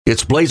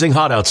It's blazing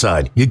hot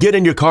outside. You get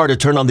in your car to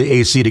turn on the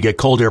AC to get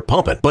cold air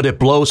pumping, but it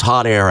blows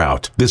hot air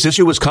out. This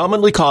issue is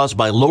commonly caused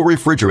by low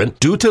refrigerant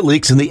due to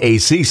leaks in the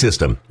AC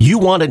system. You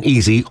want an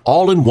easy,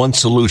 all-in-one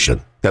solution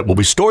that will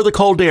restore the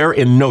cold air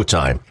in no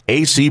time.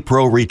 AC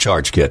Pro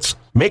Recharge Kits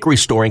make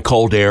restoring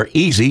cold air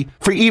easy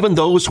for even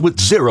those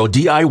with zero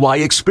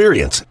DIY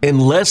experience in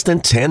less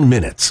than 10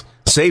 minutes.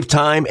 Save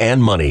time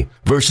and money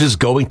versus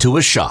going to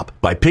a shop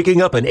by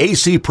picking up an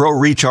AC Pro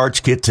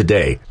Recharge Kit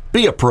today.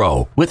 Be a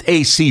pro with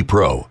AC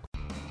Pro.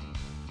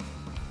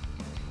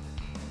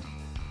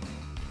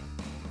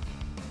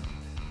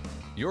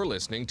 You're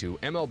listening to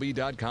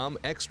MLB.com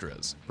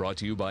Extras, brought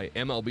to you by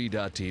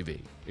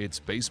MLB.tv. It's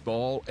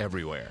baseball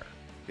everywhere.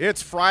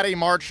 It's Friday,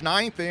 March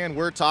 9th, and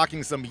we're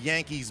talking some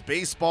Yankees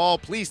baseball.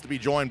 Pleased to be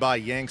joined by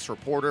Yanks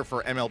reporter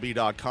for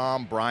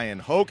MLB.com, Brian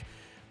Hoke.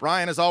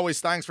 Brian, as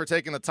always, thanks for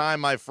taking the time,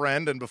 my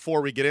friend. And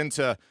before we get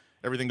into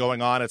everything going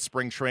on at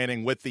spring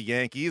training with the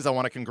Yankees, I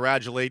want to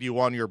congratulate you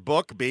on your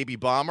book, Baby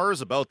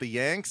Bombers, about the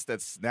Yanks,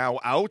 that's now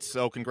out.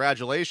 So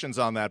congratulations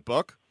on that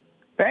book.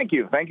 Thank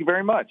you. Thank you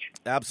very much.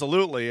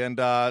 Absolutely. And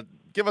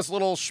give us a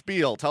little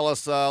spiel. Tell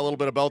us a little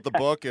bit about the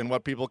book and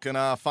what people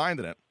can find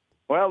in it.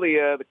 Well,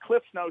 the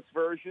Cliff's Notes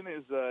version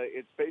is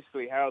it's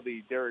basically how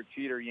the Derek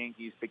Jeter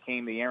Yankees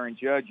became the Aaron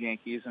Judge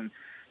Yankees. And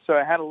so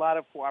I had a lot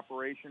of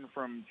cooperation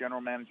from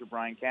General Manager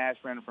Brian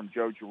Cashman, from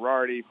Joe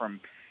Girardi,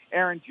 from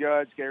Aaron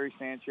Judge, Gary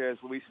Sanchez,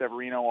 Luis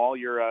Severino, all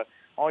your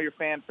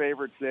fan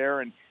favorites there.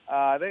 And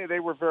they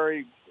were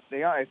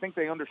I think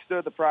they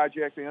understood the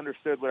project. They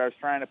understood what I was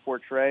trying to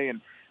portray.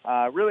 And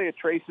really, it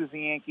traces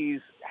the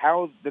Yankees,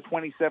 how the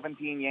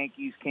 2017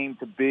 Yankees came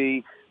to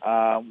be,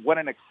 what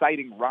an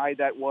exciting ride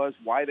that was,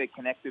 why they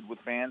connected with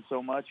fans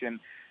so much, and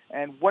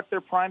what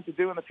they're primed to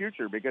do in the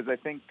future. Because I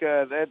think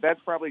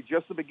that's probably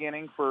just the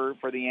beginning for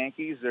the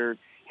Yankees. They're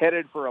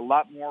headed for a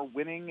lot more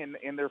winning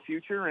in their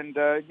future, and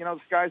the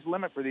sky's the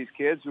limit for these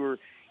kids who are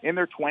in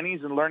their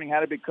 20s and learning how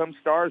to become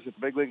stars at the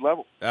big league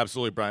level.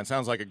 Absolutely, Brian.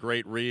 Sounds like a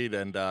great read,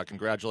 and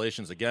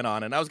congratulations again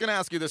on it. And I was going to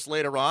ask you this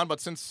later on, but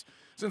since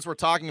we're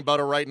talking about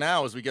it right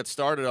now as we get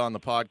started on the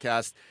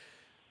podcast,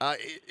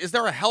 is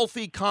there a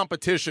healthy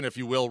competition, if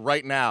you will,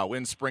 right now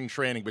in spring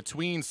training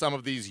between some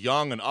of these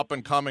young and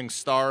up-and-coming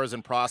stars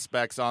and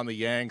prospects on the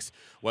Yanks,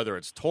 whether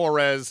it's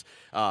Torres,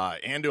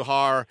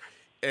 Andujar,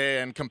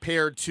 and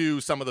compared to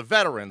some of the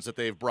veterans that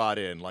they've brought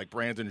in, like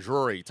Brandon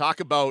Drury?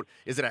 Talk about,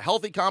 is it a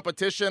healthy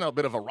competition, a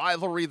bit of a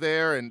rivalry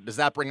there, and does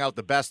that bring out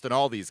the best in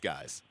all these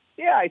guys?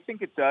 Yeah, I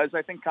think it does.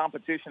 I think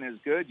competition is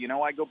good.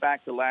 I go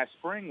back to last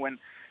spring when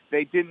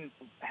they didn't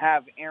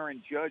have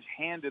Aaron Judge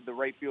handed the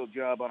right field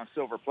job on a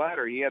silver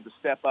platter. He had to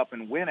step up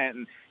and win it,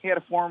 and he had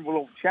a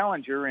formidable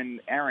challenger in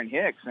Aaron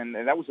Hicks, and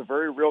that was a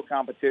very real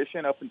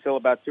competition up until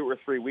about 2 or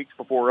 3 weeks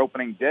before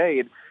opening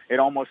day. It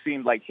almost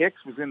seemed like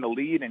Hicks was in the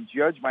lead, and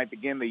Judge might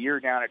begin the year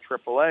down at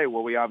AAA.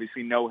 Well, we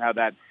obviously know how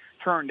that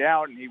turned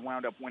out, and he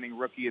wound up winning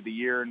Rookie of the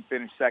Year and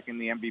finished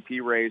second in the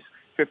MVP race,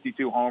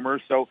 52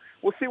 homers. So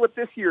we'll see what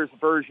this year's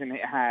version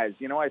has.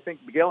 I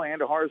think Miguel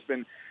Andujar has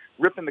been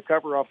ripping the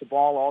cover off the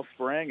ball all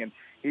spring, and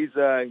he's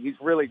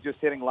really just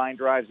hitting line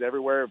drives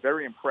everywhere.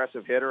 Very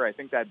impressive hitter. I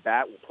think that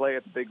bat will play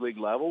at the big league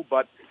level,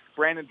 but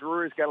Brandon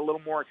Drury's got a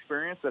little more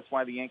experience. That's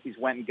why the Yankees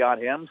went and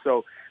got him.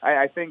 So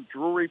I think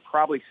Drury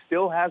probably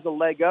still has a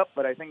leg up,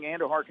 but I think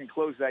Andujar can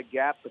close that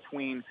gap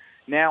between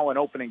now and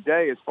opening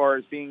day as far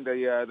as being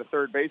the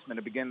third baseman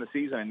to begin the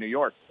season in New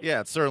York. Yeah,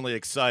 it's certainly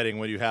exciting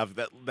when you have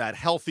that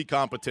healthy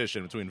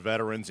competition between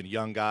veterans and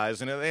young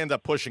guys, and they end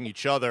up pushing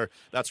each other.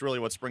 That's really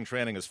what spring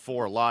training is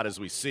for a lot, as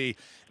we see.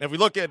 And if we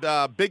look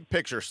at big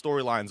picture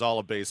storylines all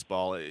of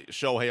baseball,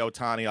 Shohei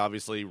Ohtani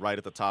obviously right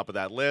at the top of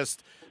that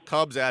list.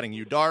 Cubs adding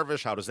Yu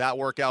Darvish, how does that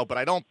work out? But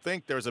I don't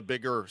think there's a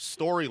bigger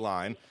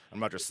storyline. I'm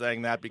not just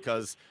saying that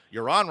because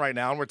you're on right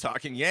now and we're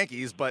talking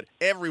Yankees, but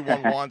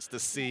everyone wants to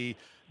see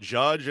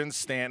Judge and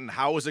Stanton.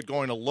 How is it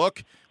going to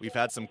look? We've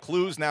had some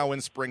clues now in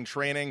spring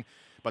training,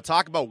 but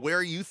talk about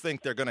where you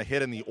think they're going to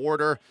hit in the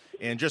order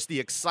and just the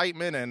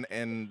excitement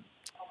and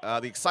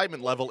the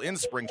excitement level in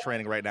spring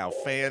training right now,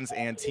 fans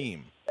and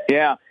team.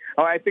 Yeah,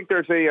 I think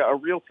there's a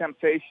real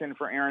temptation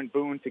for Aaron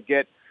Boone to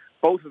get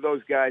both of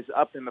those guys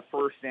up in the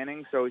first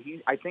inning. So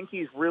I think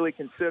he's really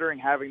considering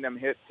having them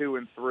hit 2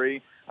 and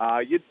 3.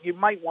 You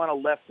might want a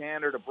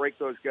left-hander to break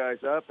those guys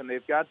up, and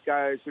they've got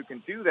guys who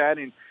can do that.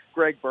 And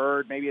Greg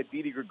Bird, maybe a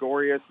Didi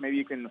Gregorius, maybe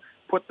you can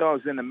put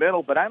those in the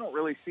middle. But I don't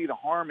really see the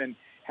harm in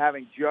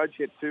having Judge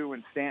hit 2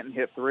 and Stanton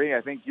hit 3.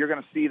 I think you're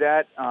going to see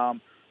that.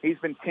 He's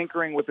been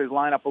tinkering with his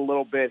lineup a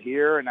little bit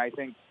here, and I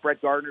think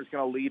Brett Gardner's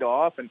going to lead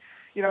off. And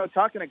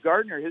talking to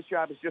Gardner, his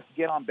job is just to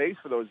get on base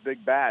for those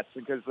big bats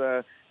because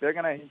they're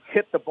going to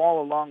hit the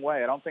ball a long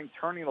way. I don't think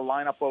turning the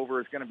lineup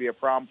over is going to be a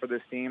problem for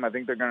this team. I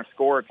think they're going to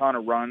score a ton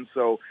of runs.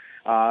 So,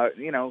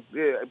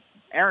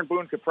 Aaron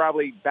Boone could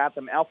probably bat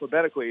them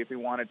alphabetically if he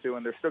wanted to,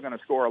 and they're still going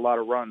to score a lot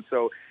of runs.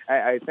 So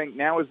I think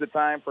now is the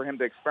time for him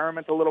to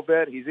experiment a little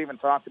bit. He's even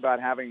talked about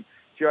having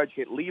Judge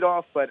hit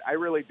leadoff, but I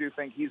really do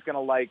think he's going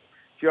to like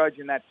Judge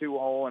in that 2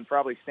 hole and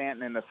probably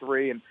Stanton in the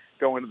 3. And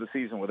go into the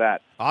season with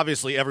that.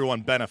 Obviously,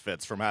 everyone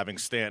benefits from having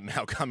Stanton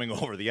now coming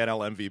over, the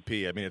NL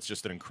MVP. I mean, it's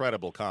just an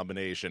incredible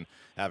combination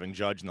having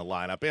Judge in the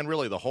lineup, and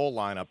really the whole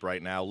lineup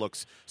right now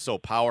looks so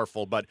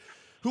powerful. But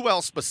who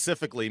else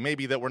specifically,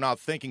 maybe that we're not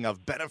thinking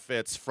of,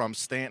 benefits from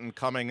Stanton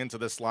coming into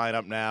this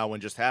lineup now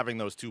and just having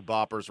those two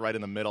boppers right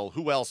in the middle?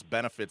 Who else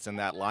benefits in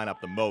that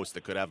lineup the most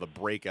that could have a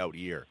breakout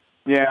year?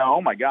 Yeah, oh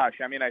my gosh.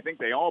 I mean, I think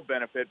they all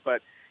benefit,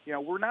 but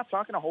we're not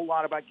talking a whole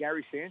lot about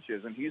Gary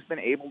Sanchez, and he's been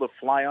able to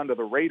fly under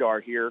the radar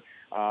here.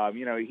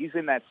 He's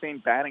in that same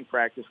batting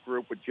practice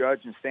group with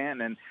Judge and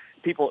Stanton, and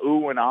people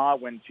ooh and ah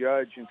when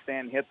Judge and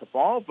Stanton hit the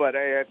ball, but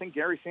I think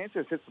Gary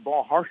Sanchez hits the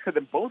ball harder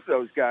than both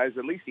those guys.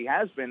 At least he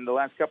has been the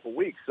last couple of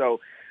weeks.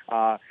 So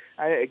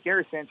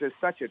Gary Sanchez is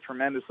such a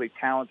tremendously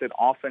talented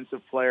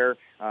offensive player.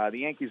 The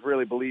Yankees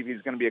really believe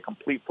he's going to be a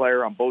complete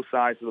player on both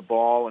sides of the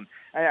ball, and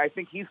I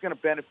think he's going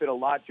to benefit a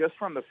lot just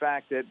from the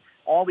fact that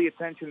all the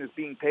attention is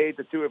being paid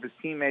to two of his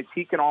teammates.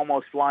 He can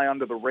almost fly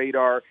under the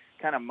radar,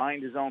 kind of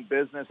mind his own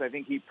business. I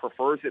think he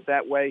prefers it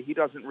that way. He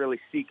doesn't really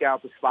seek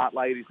out the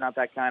spotlight. He's not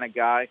that kind of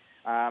guy.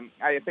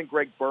 I think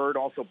Greg Bird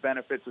also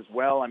benefits as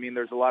well. I mean,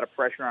 there's a lot of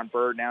pressure on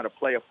Bird now to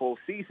play a full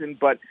season,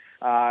 but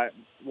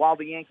while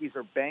the Yankees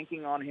are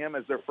banking on him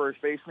as their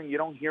first baseman, you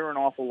don't hear an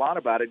awful lot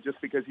about it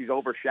just because he's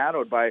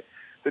overshadowed by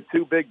the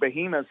two big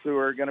behemoths who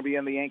are going to be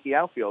in the Yankee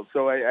outfield.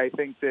 So I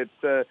think that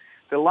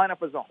the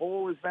lineup as a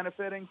whole is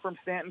benefiting from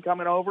Stanton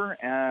coming over,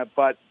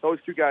 but those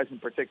two guys in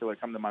particular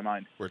come to my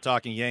mind. We're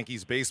talking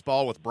Yankees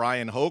baseball with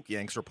Brian Hoke,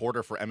 Yanks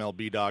reporter for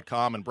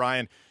MLB.com. And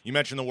Brian, you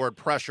mentioned the word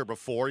pressure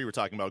before. You were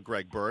talking about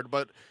Greg Bird,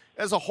 but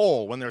as a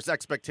whole, when there's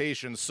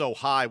expectations so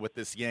high with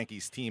this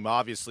Yankees team,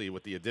 obviously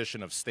with the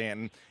addition of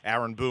Stanton,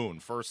 Aaron Boone,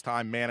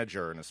 first-time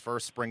manager in his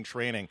first spring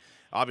training,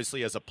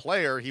 obviously as a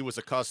player, he was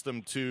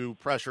accustomed to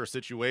pressure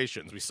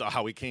situations. We saw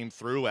how he came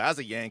through as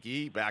a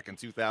Yankee back in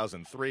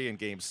 2003 in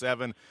Game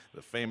 7,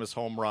 the famous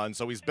home run.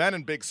 So he's been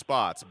in big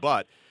spots,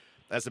 but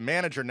as a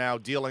manager now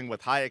dealing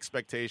with high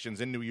expectations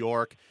in New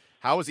York,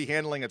 how is he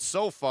handling it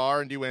so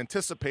far, and do you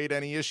anticipate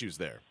any issues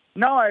there?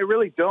 No, I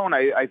really don't.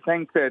 I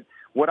think that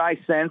what I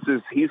sense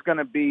is he's going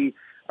to be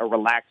a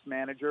relaxed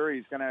manager.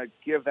 He's going to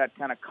give that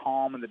kind of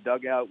calm in the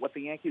dugout. What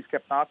the Yankees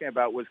kept talking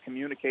about was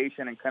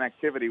communication and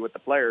connectivity with the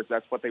players.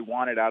 That's what they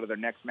wanted out of their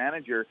next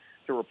manager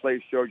to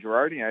replace Joe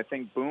Girardi. I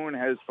think Boone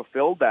has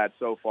fulfilled that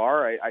so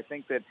far. I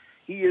think that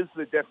he is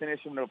the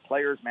definition of a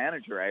player's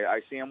manager.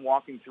 I see him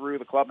walking through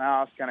the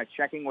clubhouse, kind of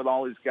checking with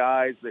all his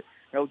guys.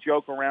 He'll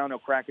joke around. He'll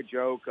crack a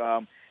joke.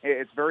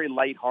 It's very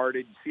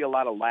lighthearted. You see a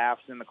lot of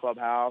laughs in the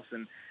clubhouse,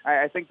 and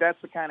I think that's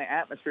the kind of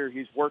atmosphere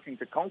he's working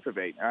to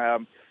cultivate.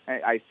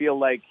 I feel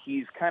like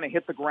he's kind of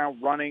hit the ground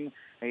running.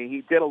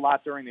 He did a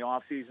lot during the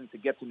offseason to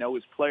get to know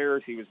his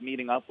players. He was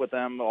meeting up with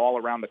them all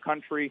around the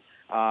country.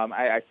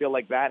 I feel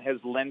like that has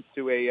lent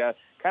to a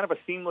kind of a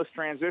seamless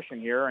transition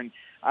here, and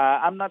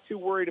I'm not too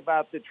worried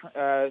about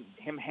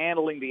him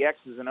handling the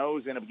X's and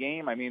O's in a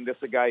game. I mean, this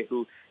is a guy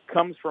who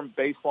comes from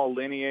baseball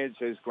lineage.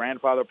 His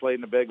grandfather played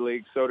in the big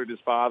leagues, so did his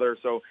father.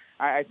 So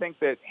I think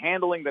that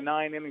handling the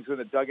 9 innings in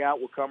the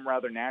dugout will come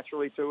rather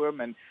naturally to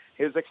him, and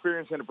his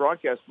experience in the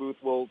broadcast booth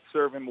will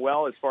serve him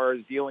well as far as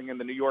dealing in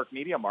the New York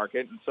media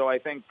market. And so I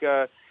think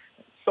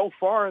so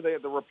far the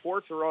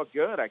reports are all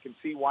good. I can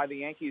see why the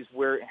Yankees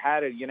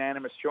had a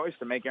unanimous choice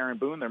to make Aaron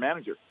Boone their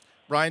manager.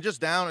 Brian, just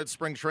down at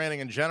spring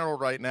training in general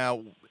right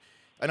now,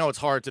 I know it's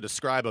hard to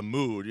describe a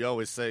mood. You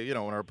always say,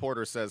 when a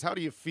reporter says, how do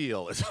you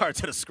feel? It's hard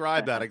to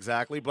describe that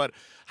exactly, but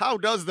how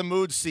does the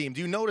mood seem? Do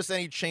you notice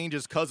any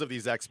changes because of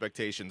these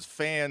expectations,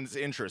 fans'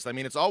 interest? I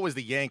mean, it's always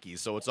the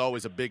Yankees, so it's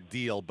always a big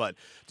deal, but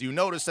do you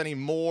notice any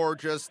more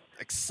just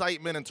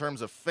excitement in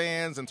terms of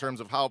fans, in terms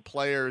of how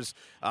players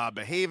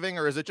behaving,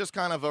 or is it just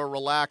kind of a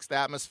relaxed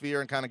atmosphere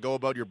and kind of go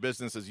about your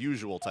business as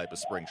usual type of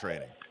spring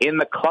training? In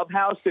the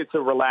clubhouse, it's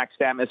a relaxed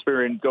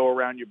atmosphere and go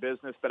around your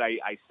business, but I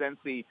sense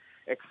the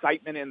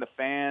excitement in the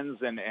fans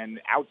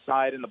and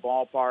outside in the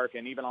ballpark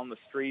and even on the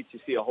streets. You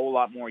see a whole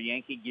lot more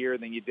Yankee gear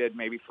than you did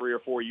maybe 3 or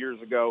 4 years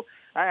ago.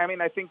 I mean,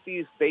 I think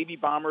these baby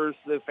bombers,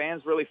 the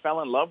fans really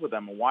fell in love with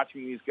them. And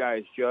watching these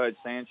guys, Judge,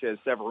 Sanchez,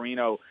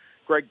 Severino,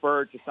 Greg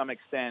Bird to some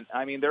extent,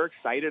 I mean, they're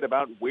excited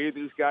about where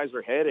these guys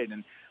are headed.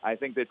 And I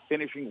think that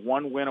finishing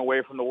one win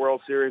away from the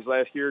World Series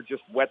last year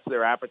just whets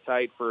their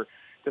appetite to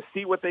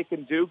see what they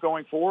can do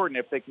going forward and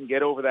if they can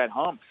get over that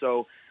hump.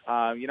 So,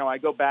 I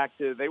go back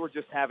to they were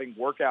just having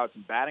workouts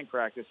and batting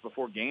practice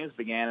before games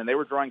began, and they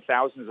were drawing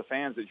thousands of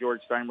fans at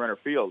George Steinbrenner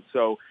Field.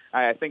 So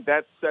I think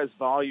that says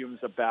volumes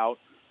about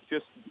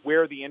just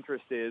where the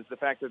interest is, the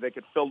fact that they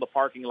could fill the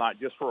parking lot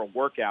just for a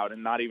workout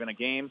and not even a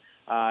game.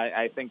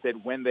 I think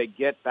that when they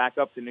get back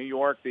up to New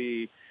York,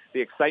 the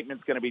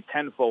excitement's going to be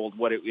tenfold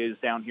what it is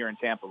down here in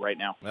Tampa right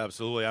now.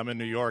 Absolutely. I'm in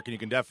New York, and you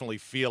can definitely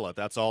feel it.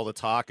 That's all the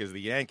talk is the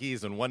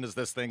Yankees, and when does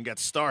this thing get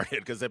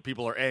started? Because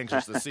people are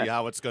anxious to see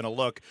how it's going to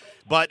look.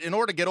 But in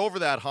order to get over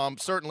that hump,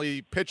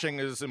 certainly pitching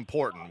is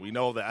important. We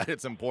know that.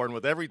 It's important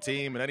with every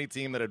team and any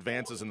team that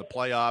advances in the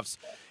playoffs.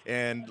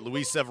 And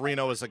Luis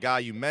Severino is a guy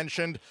you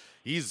mentioned.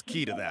 he's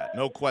key to that,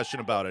 no question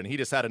about it. And he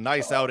just had a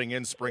nice outing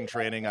in spring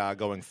training,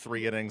 going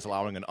 3 innings,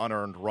 allowing an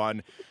unearned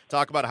run.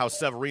 Talk about how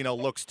Severino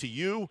looks to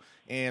you,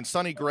 and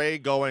Sonny Gray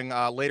going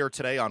later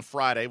today on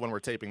Friday when we're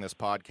taping this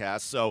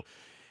podcast. So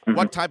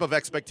what type of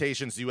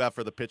expectations do you have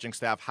for the pitching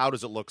staff? How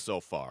does it look so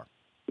far?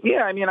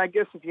 Yeah, I mean, I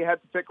guess if you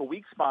had to pick a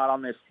weak spot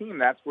on this team,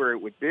 that's where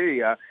it would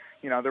be.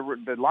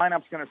 The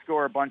lineup's going to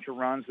score a bunch of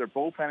runs. Their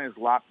bullpen is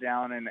locked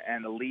down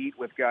and elite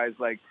with guys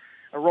like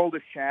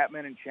Aroldis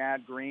Chapman and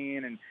Chad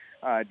Green and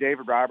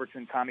David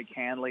Robertson, Tommy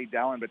Canley,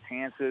 Dellin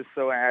Betances.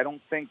 So I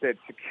don't think that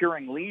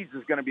securing leads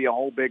is going to be a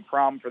whole big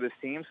problem for this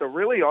team. So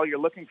really all you're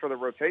looking for the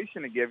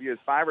rotation to give you is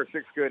 5 or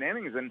 6 good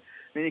innings, and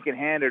then you can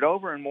hand it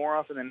over, and more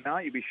often than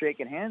not, you'll be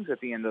shaking hands at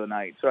the end of the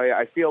night. So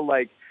I feel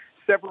like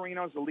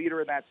Severino's the leader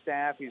of that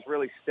staff. He's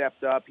really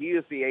stepped up. He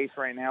is the ace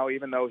right now,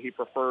 even though he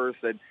prefers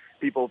that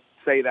people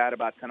say that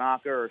about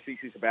Tanaka or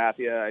CC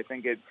Sabathia. I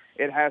think it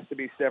has to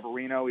be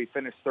Severino. He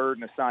finished 3rd in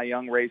the Cy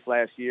Young race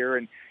last year,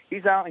 and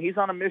he's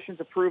on a mission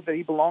to prove that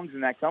he belongs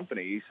in that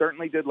company. He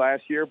certainly did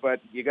last year,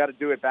 but you got to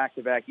do it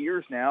back-to-back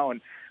years now.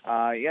 And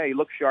he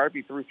looked sharp.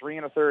 He threw 3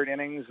 1/3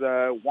 innings,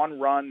 1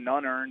 run,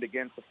 none earned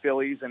against the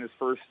Phillies in his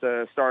first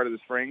start of the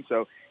spring.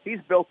 So he's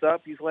built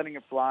up. He's letting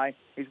it fly.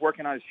 He's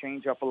working on his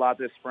changeup a lot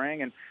this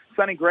spring. And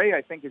Sonny Gray,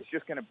 I think, is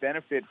just going to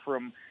benefit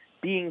from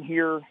being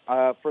here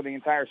for the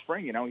entire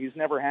spring. You know, he's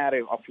never had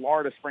a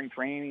Florida spring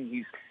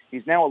training.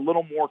 He's now a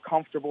little more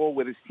comfortable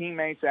with his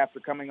teammates after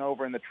coming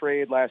over in the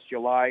trade last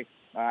July.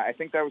 I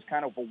think that was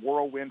kind of a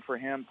whirlwind for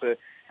him to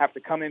have to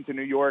come into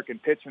New York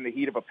and pitch in the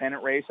heat of a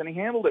pennant race, and he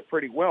handled it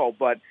pretty well.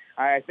 But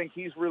I think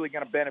he's really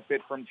going to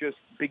benefit from just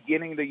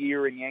beginning the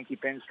year in Yankee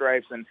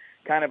pinstripes and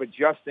kind of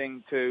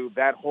adjusting to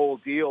that whole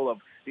deal of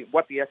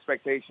what the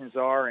expectations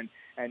are and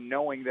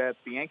knowing that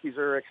the Yankees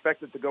are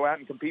expected to go out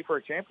and compete for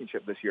a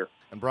championship this year.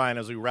 And Brian,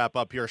 as we wrap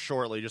up here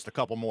shortly, just a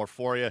couple more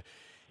for you.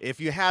 If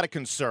you had a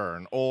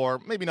concern, or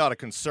maybe not a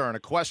concern,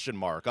 a question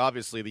mark,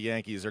 obviously the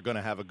Yankees are going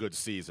to have a good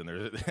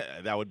season.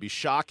 That would be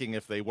shocking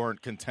if they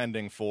weren't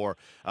contending for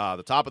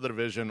the top of the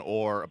division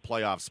or a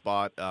playoff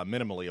spot,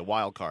 minimally a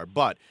wild card.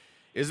 But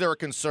is there a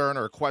concern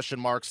or a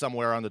question mark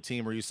somewhere on the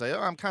team where you say,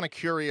 I'm kind of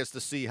curious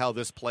to see how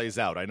this plays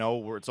out? I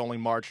know it's only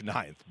March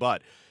 9th,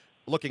 but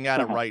looking at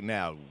it right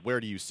now, where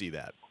do you see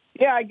that?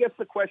 Yeah, I guess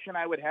the question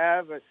I would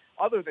have,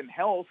 other than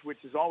health,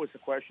 which is always a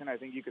question, I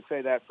think you could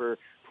say that for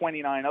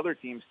 29 other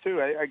teams too.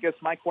 I guess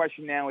my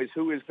question now is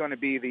who is going to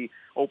be the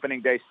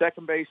opening day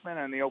second baseman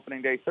and the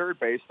opening day third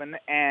baseman,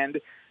 and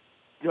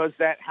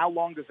how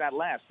long does that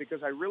last?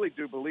 Because I really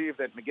do believe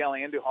that Miguel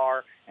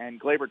Andujar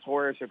and Gleyber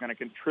Torres are going to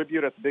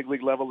contribute at the big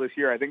league level this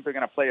year. I think they're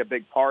going to play a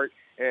big part.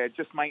 It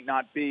just might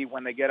not be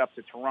when they get up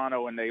to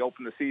Toronto and they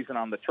open the season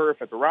on the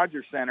turf at the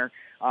Rogers Center.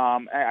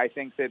 I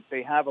think that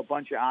they have a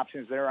bunch of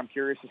options there. I'm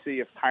curious to see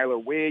if Tyler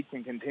Wade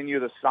can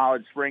continue the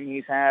solid spring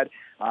he's had.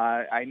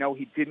 I know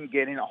he didn't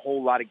get in a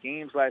whole lot of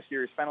games last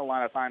year. He spent a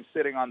lot of time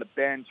sitting on the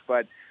bench,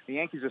 but the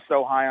Yankees are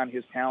so high on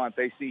his talent.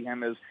 They see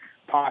him as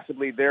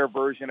possibly their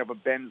version of a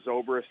Ben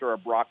Zobrist or a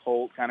Brock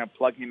Holt, kind of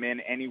plug him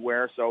in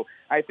anywhere. So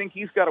I think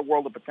he's got a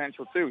world of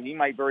potential too. He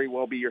might very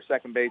well be your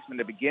second baseman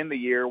to begin the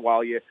year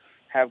while you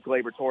have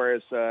Gleyber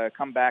Torres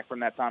come back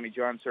from that Tommy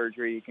John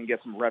surgery. You can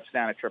get some reps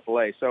down at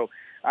AAA. So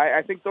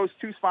I think those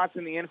 2 spots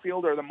in the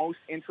infield are the most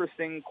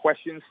interesting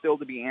questions still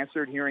to be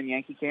answered here in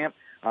Yankee camp.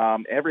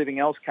 Everything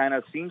else kind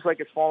of seems like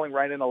it's falling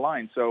right in the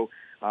line. So,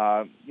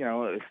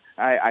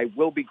 I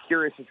will be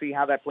curious to see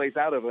how that plays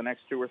out over the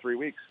next 2 or 3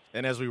 weeks.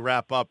 And as we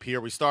wrap up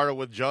here, we started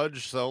with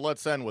Judge, so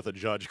let's end with a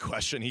Judge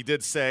question. He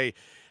did say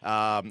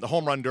the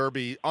home run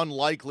derby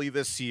unlikely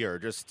this year.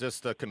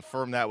 Just to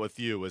confirm that with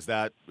you, is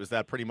that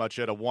pretty much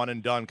it? A one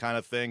and done kind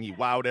of thing? He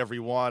wowed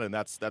everyone, and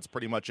that's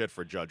pretty much it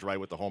for Judge, right?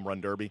 With the home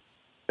run derby.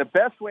 The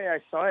best way I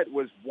saw it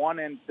was one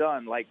and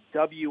done, like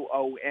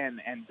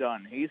WON and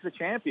done. He's the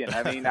champion.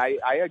 I mean,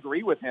 I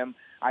agree with him.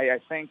 I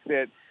think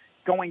that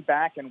going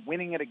back and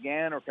winning it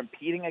again or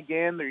competing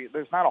again,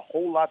 there's not a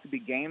whole lot to be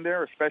gained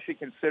there, especially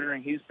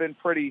considering he's been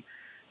pretty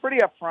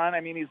upfront.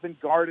 I mean, he's been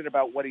guarded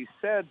about what he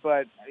said,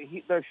 but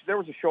there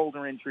was a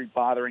shoulder injury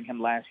bothering him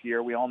last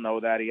year. We all know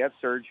that. He had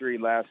surgery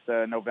last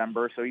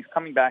November, so he's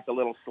coming back a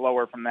little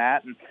slower from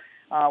that. And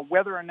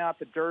whether or not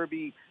the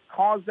Derby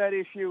caused that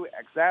issue,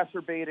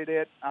 exacerbated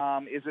it,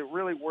 is it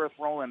really worth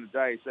rolling the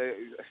dice,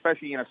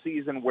 especially in a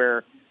season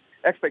where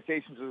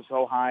expectations are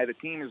so high? The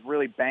team is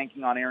really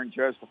banking on Aaron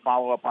Judge to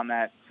follow up on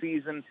that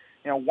season.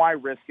 Why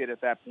risk it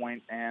at that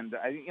point? And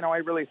I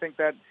really think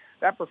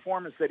that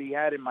performance that he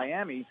had in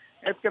Miami,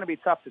 it's going to be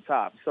tough to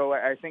top. So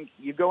I think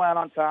you go out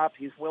on top.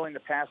 He's willing to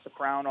pass the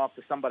crown off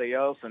to somebody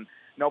else, and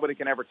nobody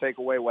can ever take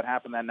away what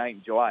happened that night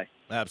in July.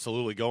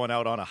 Absolutely. Going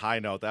out on a high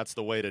note. That's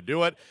the way to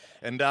do it.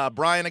 And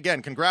Brian,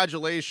 again,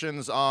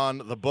 congratulations on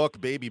the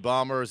book, Baby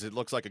Bombers. It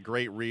looks like a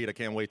great read. I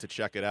can't wait to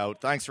check it out.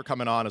 Thanks for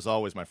coming on, as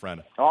always, my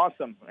friend.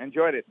 Awesome.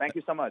 Enjoyed it. Thank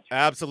you so much.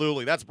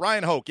 Absolutely. That's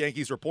Brian Hoke,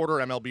 Yankees reporter,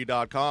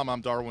 MLB.com.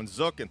 I'm Darwin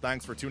Zook, and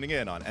thanks for tuning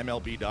in on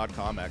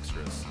MLB.com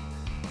Extras.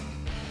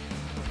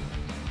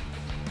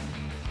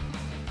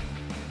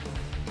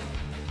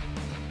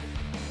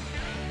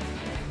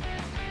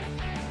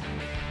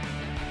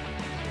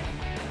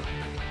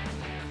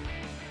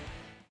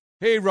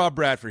 Hey, Rob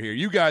Bradford here.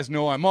 You guys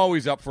know I'm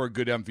always up for a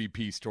good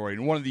MVP story,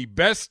 and one of the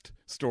best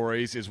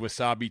stories is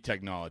Wasabi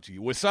Technology.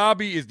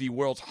 Wasabi is the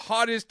world's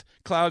hottest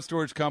cloud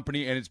storage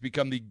company, and it's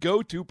become the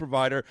go-to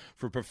provider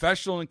for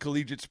professional and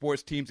collegiate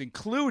sports teams,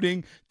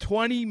 including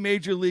 20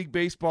 Major League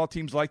Baseball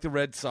teams like the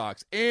Red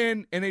Sox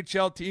and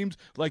NHL teams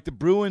like the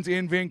Bruins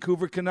and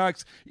Vancouver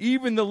Canucks.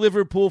 Even the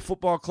Liverpool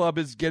Football Club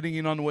is getting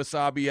in on the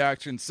Wasabi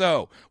action.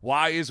 So,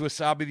 why is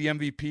Wasabi the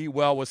MVP?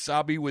 Well,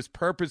 Wasabi was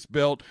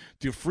purpose-built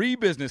to free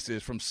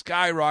businesses from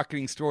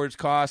skyrocketing storage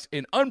costs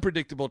and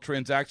unpredictable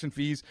transaction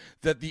fees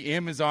that the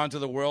Amazons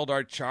of the world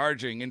are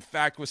charging. In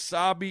fact,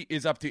 Wasabi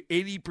is up to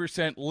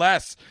 80%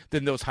 less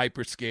than those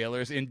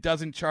hyperscalers and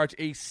doesn't charge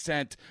a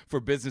cent for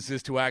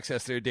businesses to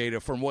access their data.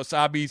 From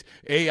Wasabi's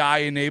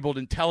AI-enabled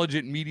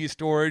intelligent media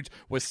storage,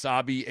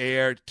 Wasabi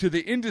Air, to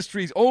the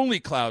industry's only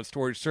cloud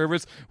storage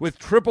service with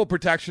triple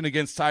protection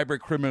against cyber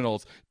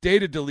criminals,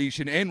 data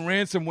deletion, and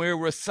ransomware,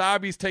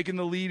 Wasabi's taken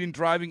the lead in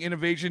driving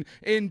innovation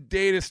in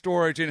data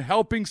storage and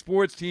helping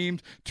sports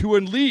teams to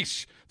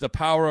unleash the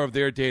power of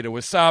their data.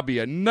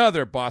 Wasabi,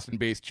 another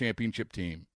Boston-based championship team.